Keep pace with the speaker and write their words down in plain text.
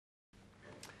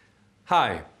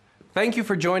Hi, thank you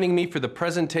for joining me for the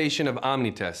presentation of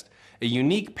OmniTest, a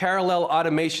unique parallel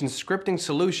automation scripting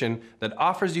solution that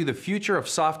offers you the future of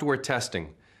software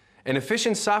testing. An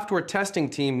efficient software testing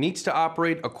team needs to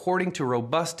operate according to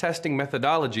robust testing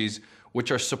methodologies,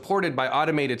 which are supported by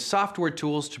automated software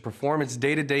tools to perform its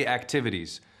day-to-day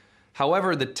activities.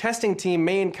 However, the testing team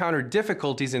may encounter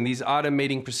difficulties in these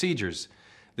automating procedures.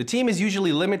 The team is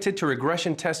usually limited to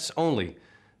regression tests only.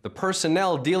 The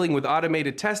personnel dealing with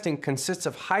automated testing consists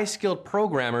of high-skilled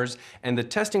programmers, and the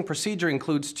testing procedure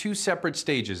includes two separate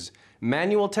stages: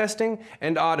 manual testing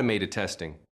and automated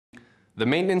testing. The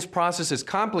maintenance process is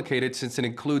complicated since it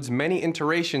includes many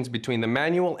iterations between the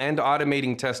manual and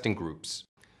automating testing groups.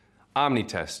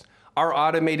 OmniTest, our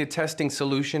automated testing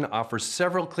solution, offers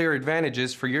several clear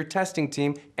advantages for your testing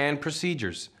team and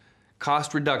procedures.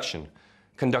 Cost reduction,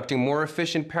 conducting more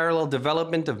efficient parallel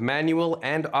development of manual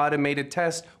and automated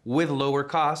tests with lower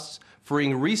costs,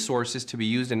 freeing resources to be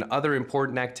used in other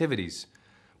important activities.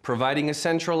 Providing a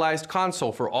centralized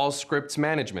console for all scripts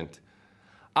management.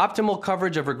 Optimal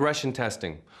coverage of regression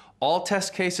testing. All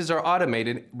test cases are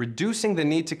automated, reducing the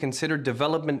need to consider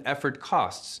development effort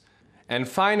costs. And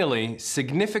finally,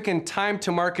 significant time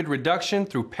to market reduction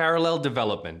through parallel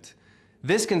development.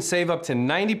 This can save up to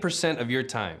 90% of your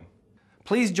time.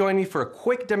 Please join me for a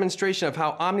quick demonstration of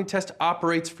how OmniTest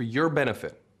operates for your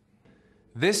benefit.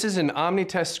 This is an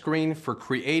OmniTest screen for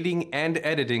creating and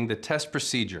editing the test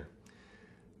procedure.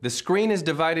 The screen is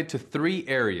divided to three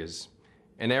areas: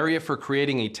 an area for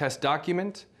creating a test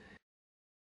document,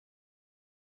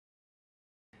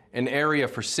 an area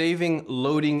for saving,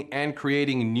 loading, and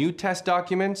creating new test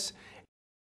documents,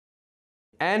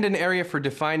 and an area for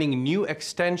defining new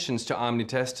extensions to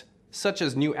OmniTest, such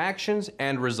as new actions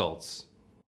and results.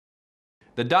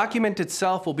 The document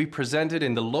itself will be presented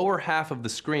in the lower half of the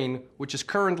screen, which is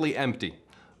currently empty.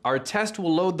 Our test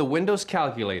will load the Windows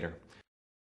calculator.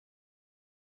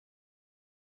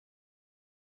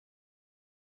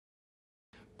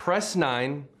 Press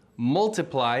 9,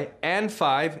 multiply, and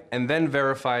 5, and then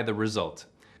verify the result.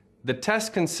 The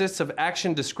test consists of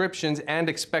action descriptions and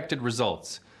expected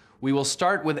results. We will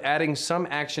start with adding some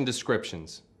action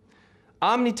descriptions.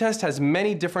 OmniTest has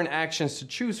many different actions to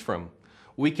choose from.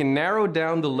 We can narrow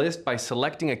down the list by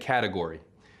selecting a category.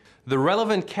 The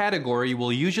relevant category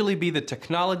will usually be the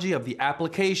technology of the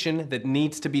application that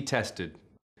needs to be tested.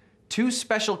 Two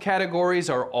special categories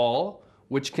are All,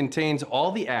 which contains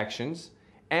all the actions,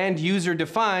 and User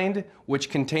Defined, which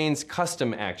contains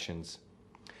custom actions.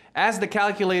 As the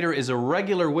calculator is a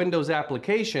regular Windows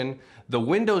application, the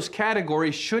Windows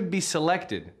category should be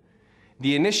selected.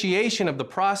 The initiation of the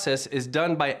process is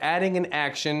done by adding an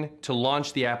action to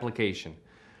launch the application.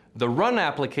 The Run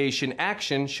Application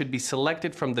action should be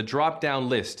selected from the drop-down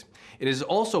list. It is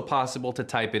also possible to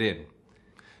type it in.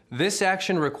 This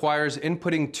action requires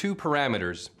inputting two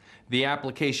parameters: the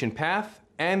application path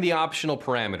and the optional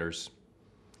parameters.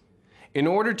 In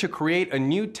order to create a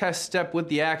new test step with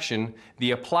the action,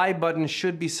 the Apply button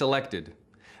should be selected.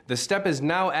 The step is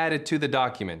now added to the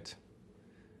document.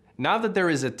 Now that there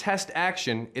is a test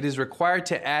action, it is required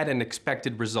to add an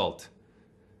expected result.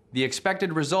 The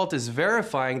expected result is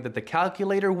verifying that the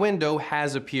calculator window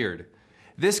has appeared.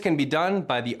 This can be done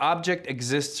by the Object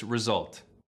Exists result.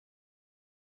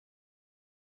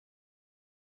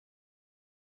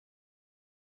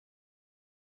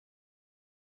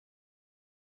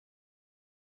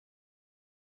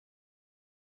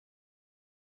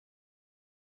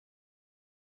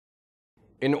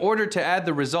 In order to add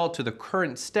the result to the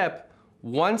current step,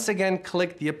 once again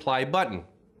click the Apply button.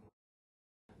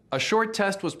 A short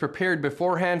test was prepared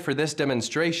beforehand for this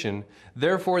demonstration,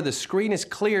 therefore the screen is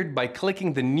cleared by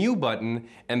clicking the New button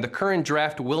and the current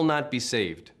draft will not be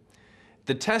saved.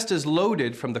 The test is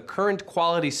loaded from the current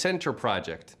Quality Center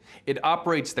project. It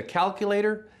operates the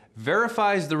calculator,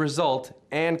 verifies the result,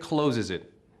 and closes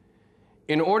it.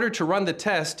 In order to run the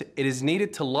test, it is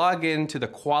needed to log in to the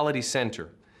Quality Center.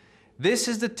 This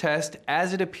is the test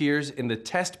as it appears in the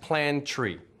test plan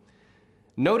tree.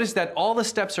 Notice that all the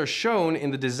steps are shown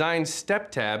in the Design Step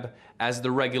tab as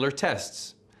the regular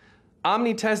tests.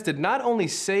 OmniTest did not only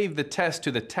save the test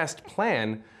to the test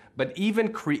plan, but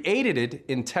even created it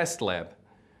in TestLab.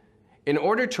 In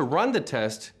order to run the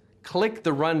test, click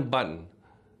the Run button.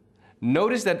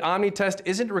 Notice that OmniTest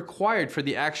isn't required for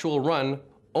the actual run,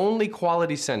 only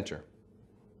Quality Center.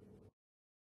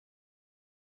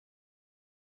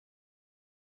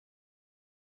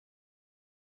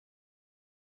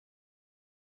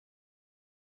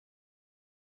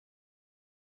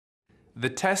 The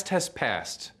test has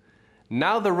passed.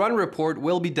 Now the run report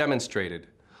will be demonstrated.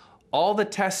 All the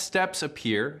test steps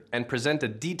appear and present a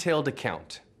detailed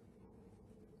account.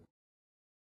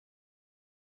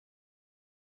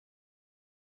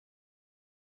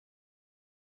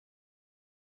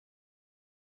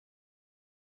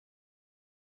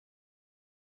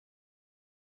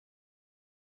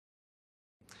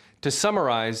 To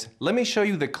summarize, let me show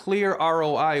you the clear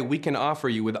ROI we can offer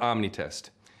you with OmniTest.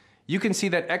 You can see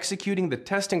that executing the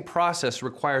testing process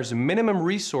requires minimum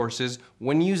resources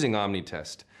when using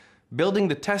OmniTest. Building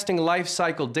the testing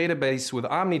lifecycle database with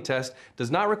OmniTest does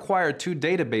not require two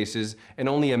databases, and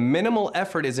only a minimal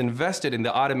effort is invested in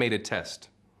the automated test.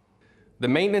 The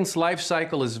maintenance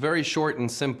lifecycle is very short and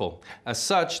simple. As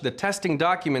such, the testing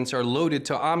documents are loaded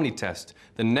to OmniTest,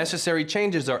 the necessary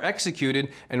changes are executed,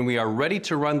 and we are ready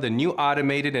to run the new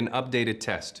automated and updated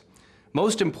test.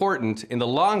 Most important, in the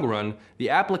long run, the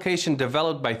application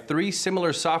developed by 3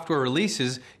 similar software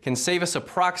releases can save us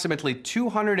approximately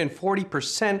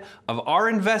 240% of our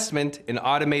investment in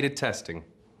automated testing.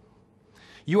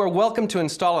 You are welcome to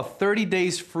install a 30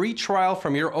 days free trial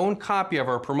from your own copy of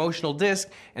our promotional disc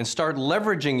and start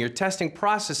leveraging your testing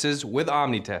processes with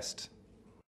OmniTest.